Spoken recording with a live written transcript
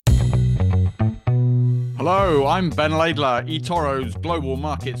Hello, I'm Ben Laidler, eToro's global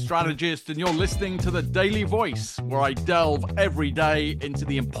market strategist, and you're listening to The Daily Voice, where I delve every day into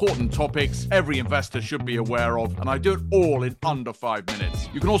the important topics every investor should be aware of, and I do it all in under 5 minutes.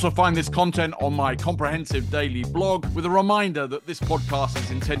 You can also find this content on my comprehensive daily blog, with a reminder that this podcast is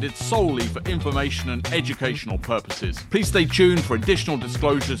intended solely for information and educational purposes. Please stay tuned for additional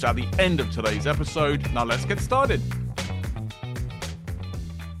disclosures at the end of today's episode. Now let's get started.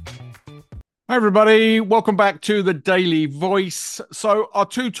 Hi everybody, welcome back to The Daily Voice. So our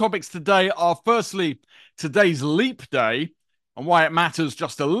two topics today are firstly, today's leap day and why it matters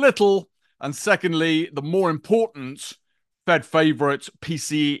just a little. And secondly, the more important Fed favorite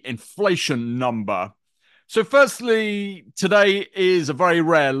PCE inflation number. So firstly, today is a very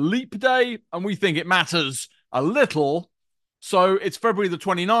rare leap day and we think it matters a little. So it's February the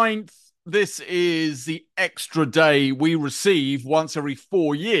 29th. This is the extra day we receive once every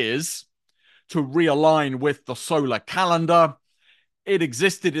 4 years to realign with the solar calendar. It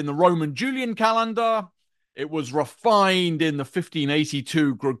existed in the Roman Julian calendar. It was refined in the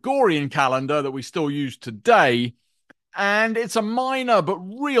 1582 Gregorian calendar that we still use today. And it's a minor but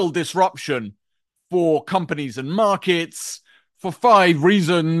real disruption for companies and markets for 5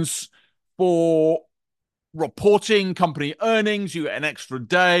 reasons. For reporting company earnings, you get an extra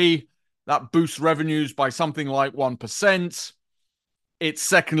day. That boosts revenues by something like 1%. It's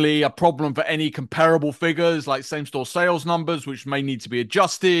secondly a problem for any comparable figures like same-store sales numbers, which may need to be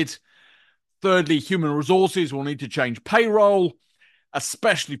adjusted. Thirdly, human resources will need to change payroll,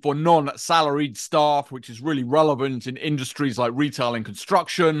 especially for non-salaried staff, which is really relevant in industries like retail and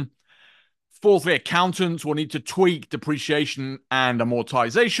construction. Fourthly, accountants will need to tweak depreciation and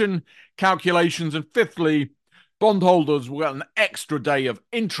amortization calculations. And fifthly, bondholders will get an extra day of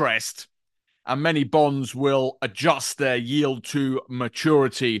interest, and many bonds will adjust their yield to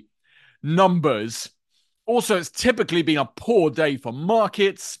maturity numbers. Also, it's typically been a poor day for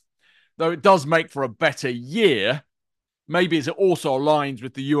markets, though it does make for a better year, maybe as it also aligns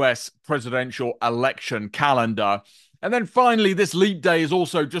with the US presidential election calendar. And then finally, this leap day is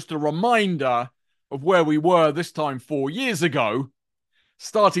also just a reminder of where we were this time 4 years ago,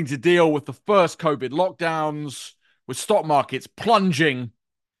 starting to deal with the first COVID lockdowns, with stock markets plunging,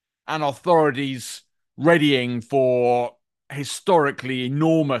 and authorities readying for historically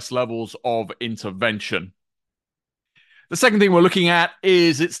enormous levels of intervention. The second thing we're looking at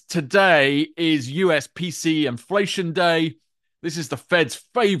is today is US PCE inflation day. This is the Fed's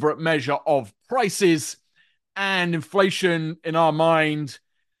favorite measure of prices, and inflation in our mind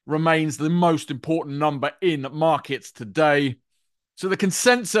remains the most important number in markets today. So the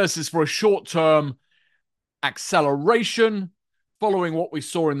consensus is for a short-term acceleration, following what we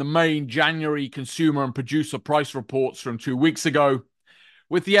saw in the main January consumer and producer price reports from 2 weeks ago,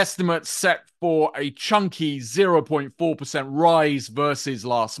 with the estimates set for a chunky 0.4% rise versus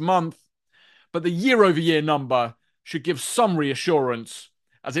last month. But the year-over-year number should give some reassurance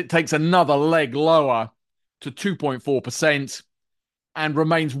as it takes another leg lower to 2.4% and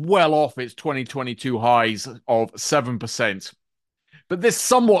remains well off its 2022 highs of 7%. But this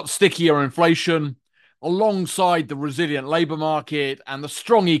somewhat stickier inflation, alongside the resilient labor market and the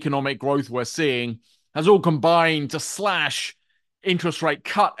strong economic growth we're seeing, has all combined to slash interest rate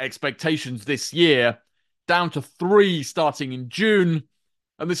cut expectations this year down to 3 starting in June.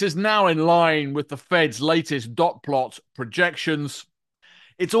 And this is now in line with the Fed's latest dot plot projections.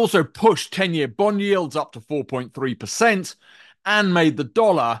 It's also pushed 10-year bond yields up to 4.3% and made the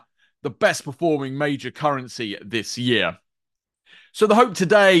dollar the best performing major currency this year. So the hope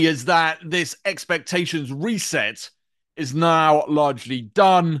today is that this expectations reset is now largely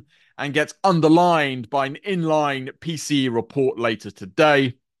done and gets underlined by an inline PCE report later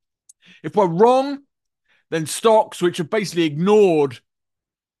today. If we're wrong, then stocks which have basically ignored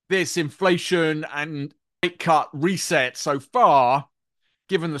this inflation and rate cut reset so far,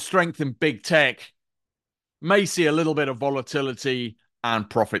 given the strength in big tech, may see a little bit of volatility and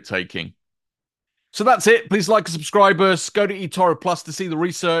profit taking. So that's it. Please like and subscribe us. Go to eToro Plus to see the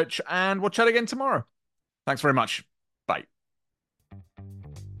research, and we'll chat again tomorrow. Thanks very much. Bye.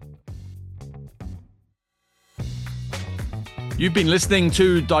 You've been listening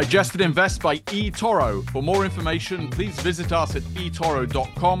to Digested Invest by eToro. For more information, please visit us at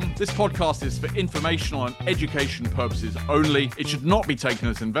etoro.com. This podcast is for informational and education purposes only. It should not be taken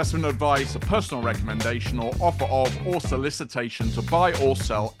as investment advice, a personal recommendation, or offer of or solicitation to buy or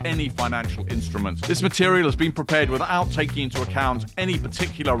sell any financial instruments. This material has been prepared without taking into account any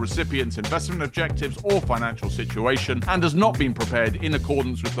particular recipient's investment objectives or financial situation, and has not been prepared in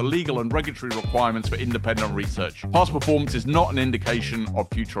accordance with the legal and regulatory requirements for independent research. Past performance is not an indication of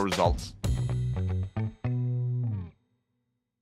future results.